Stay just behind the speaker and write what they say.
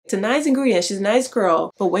It's a nice ingredient. She's a nice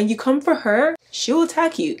girl. But when you come for her, she will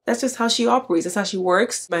attack you. That's just how she operates. That's how she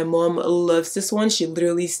works. My mom loves this one. She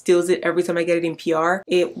literally steals it every time I get it in PR.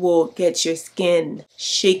 It will get your skin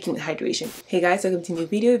shaking with hydration. Hey guys, welcome to a new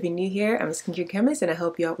video. If you're new here, I'm a skincare chemist and I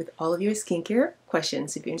help you out with all of your skincare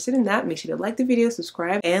questions. If you're interested in that, make sure to like the video,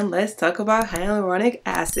 subscribe, and let's talk about hyaluronic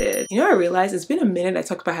acid. You know, I realized it's been a minute I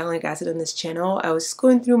talked about hyaluronic acid on this channel. I was just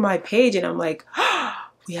going through my page and I'm like,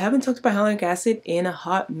 we haven't talked about hyaluronic acid in a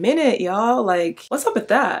hot minute, y'all. Like, what's up with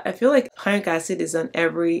that? I feel like hyaluronic acid is on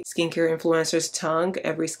every skincare influencer's tongue,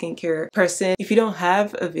 every skincare person. If you don't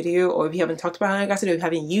have a video or if you haven't talked about hyaluronic acid or if you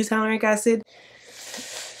haven't used hyaluronic acid,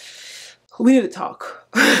 we need to talk.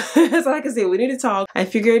 That's all I can say. We need to talk. I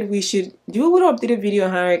figured we should do a little updated video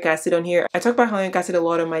on hyaluronic acid on here. I talk about hyaluronic acid a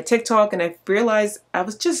lot on my TikTok and I realized I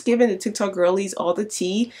was just giving the TikTok girlies all the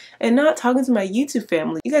tea and not talking to my YouTube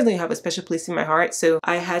family. You guys know you have a special place in my heart, so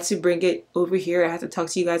I had to bring it over here. I had to talk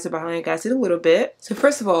to you guys about hyaluronic acid a little bit. So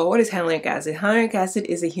first of all, what is hyaluronic acid? Hyaluronic acid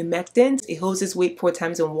is a humectant. It holds its weight 4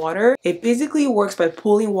 times in water. It basically works by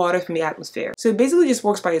pulling water from the atmosphere. So it basically just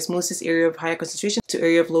works by osmosis, area of higher concentration to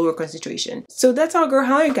area of lower concentration. So that's our girl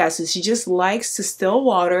hyaluronic acid. She just likes to still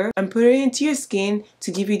water and put it into your skin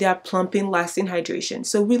to give you that plumping, lasting hydration.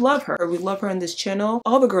 So we love her. We love her on this channel.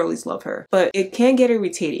 All the girlies love her. But it can get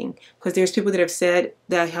irritating because there's people that have said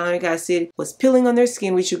that hyaluronic acid was peeling on their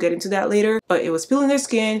skin. We should get into that later. But it was peeling their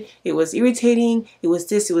skin. It was irritating. It was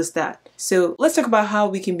this. It was that. So let's talk about how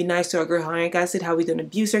we can be nice to our girl hyaluronic acid, how we don't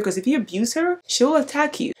abuse her. Because if you abuse her, she'll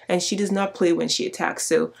attack you. And she does not play when she attacks.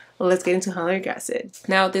 So let's get into hyaluronic acid.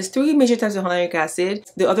 Now, there's 3 major types of hyaluronic acid.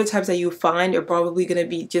 The other types that you find are probably going to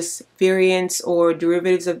be just variants or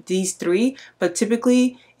derivatives of these 3. But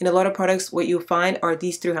typically, in a lot of products, what you'll find are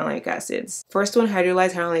these 3 hyaluronic acids. First one,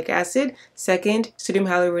 hydrolyzed hyaluronic acid. Second, sodium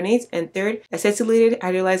hyaluronate. And third, acetylated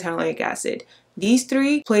hydrolyzed hyaluronic acid. These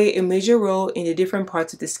 3 play a major role in the different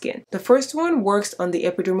parts of the skin. The first one works on the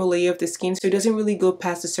epidermal layer of the skin, so it doesn't really go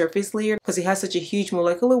past the surface layer because it has such a huge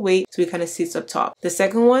molecular weight, so it kind of sits up top. The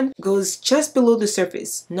second one goes just below the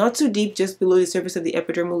surface, not too deep, just below the surface of the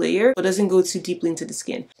epidermal layer, but doesn't go too deeply into the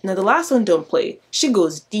skin. Now the last one don't play. She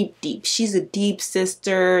goes deep. She's a deep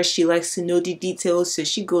sister. She likes to know the details, so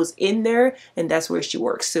she goes in there and that's where she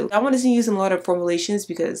works. So that one isn't used in a lot of formulations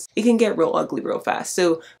because it can get real ugly real fast.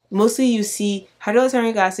 So mostly you see hydrolyzed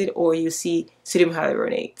hyaluronic acid or you see sodium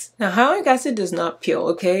hyaluronate. Now, hyaluronic acid does not peel,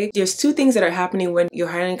 okay? There's 2 things that are happening when your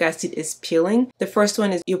hyaluronic acid is peeling. The first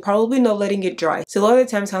one is you're probably not letting it dry. So a lot of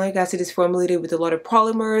the times hyaluronic acid is formulated with a lot of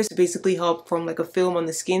polymers to basically help form like a film on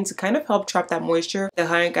the skin to kind of help trap that moisture that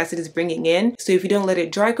hyaluronic acid is bringing in. So if you don't let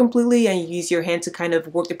it dry completely and you use your hand to kind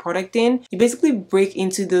of work the product in, you basically break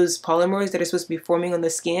into those polymers that are supposed to be forming on the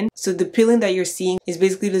skin. So the peeling that you're seeing is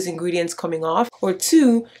basically those ingredients coming off. Or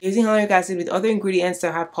 2, using hyaluronic acid with other ingredients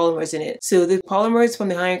that have polymers in it. So the polymers from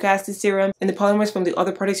the hyaluronic acid serum and the polymers from the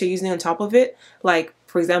other products you're using on top of it, like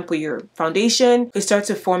for example your foundation, could start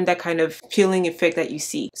to form that kind of peeling effect that you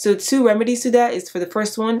see. So 2 remedies to that is, for the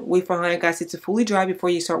first one, wait for hyaluronic acid to fully dry before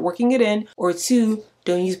you start working it in, or 2,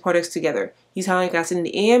 don't use products together. Use hyaluronic acid in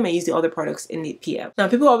the AM and use the other products in the PM. Now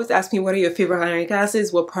people always ask me, what are your favorite hyaluronic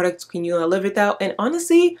acids? What products can you not live without? And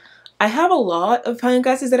honestly, I have a lot of hyaluronic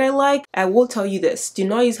acids that I like. I will tell you this, do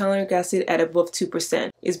not use hyaluronic acid at above 2%.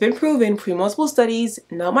 It's been proven pre multiple studies,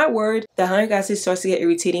 not my word, that hyaluronic acid starts to get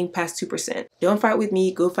irritating past 2%. Don't fight with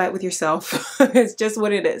me, go fight with yourself. It's just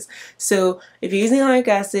what it is. So if you're using hyaluronic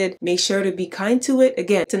acid, make sure to be kind to it.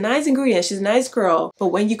 Again, it's a nice ingredient, she's a nice girl, but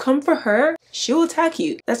when you come for her, she'll attack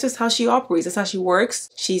you. That's just how she operates, that's how she works.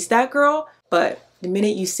 She's that girl, but the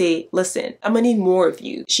minute you say, listen, I'm gonna need more of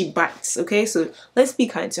you, she bites, okay? So let's be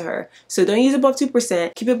kind to her. So don't use above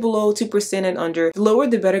 2%, keep it below 2% and under. The lower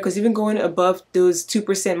the better, because even going above those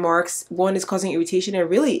 2% marks, one, is causing irritation, and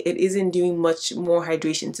really it isn't doing much more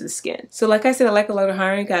hydration to the skin. So like I said, I like a lot of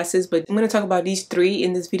hyaluronic acids, but I'm gonna talk about these 3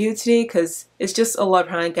 in this video today because it's just a lot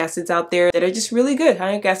of hyaluronic acids out there that are just really good.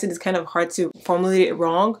 Hyaluronic acid is kind of hard to formulate it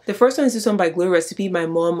wrong. The first one is this one by Glow Recipe. My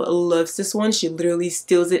mom loves this one. She literally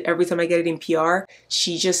steals it every time I get it in PR.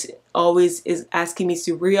 She just always is asking me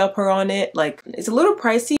to re-up her on it. Like, it's a little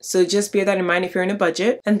pricey, so just bear that in mind if you're in a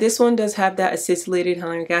budget. And this one does have that acetylated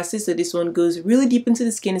hyaluronic acid, so this one goes really deep into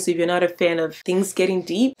the skin. So if you're not a fan of things getting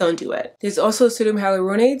deep, don't do it. There's also sodium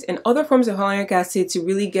hyaluronate and other forms of hyaluronic acid to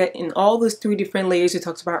really get in all those 3 different layers we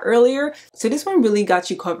talked about earlier. So this one really got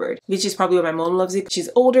you covered, which is probably why my mom loves it. She's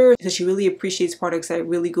older, so she really appreciates products that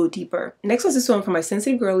really go deeper. Next one's this one for my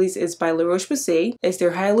sensitive girlies, is by La Roche-Posay. It's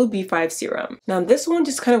their Hyalu B5 serum. Now this one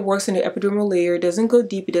just kind of works works on the epidermal layer. It doesn't go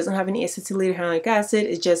deep. It doesn't have any acetylated hyaluronic acid.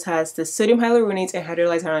 It just has the sodium hyaluronate and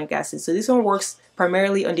hydrolyzed hyaluronic acid. So this one works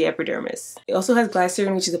primarily on the epidermis. It also has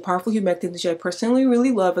glycerin, which is a powerful humectant, which I personally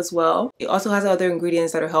really love as well. It also has other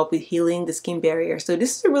ingredients that will help with healing the skin barrier. So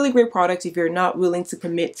this is a really great product if you're not willing to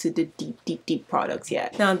commit to the deep products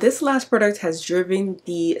yet. Now, this last product has driven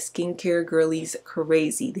the skincare girlies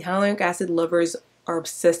crazy. The hyaluronic acid lovers are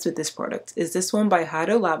obsessed with this product. Is this one by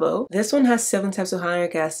Hado Labo. This one has 7 types of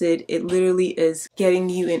hyaluronic acid. It literally is getting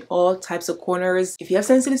you in all types of corners. If you have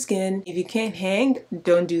sensitive skin, if you can't hang,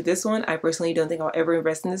 don't do this one. I personally don't think I'll ever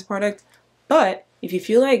invest in this product. But if you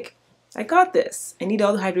feel like, I got this, I need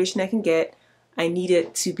all the hydration I can get, I need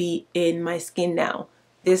it to be in my skin now,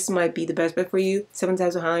 this might be the best bet for you. 7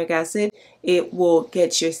 types of hyaluronic acid. It will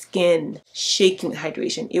get your skin shaking with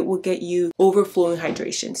hydration. It will get you overflowing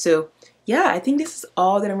hydration. So yeah, I think this is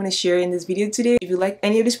all that I'm going to share in this video today. If you like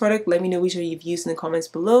any of this product, let me know which one you've used in the comments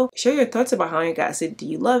below. Share your thoughts about hyaluronic acid. Do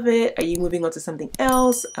you love it? Are you moving on to something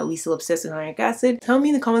else? Are we still obsessed with hyaluronic acid? Tell me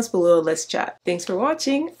in the comments below. Let's chat. Thanks for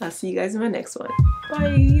watching. I'll see you guys in my next one.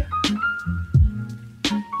 Bye!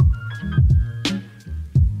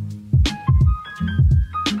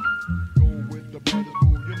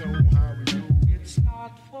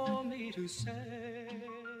 To say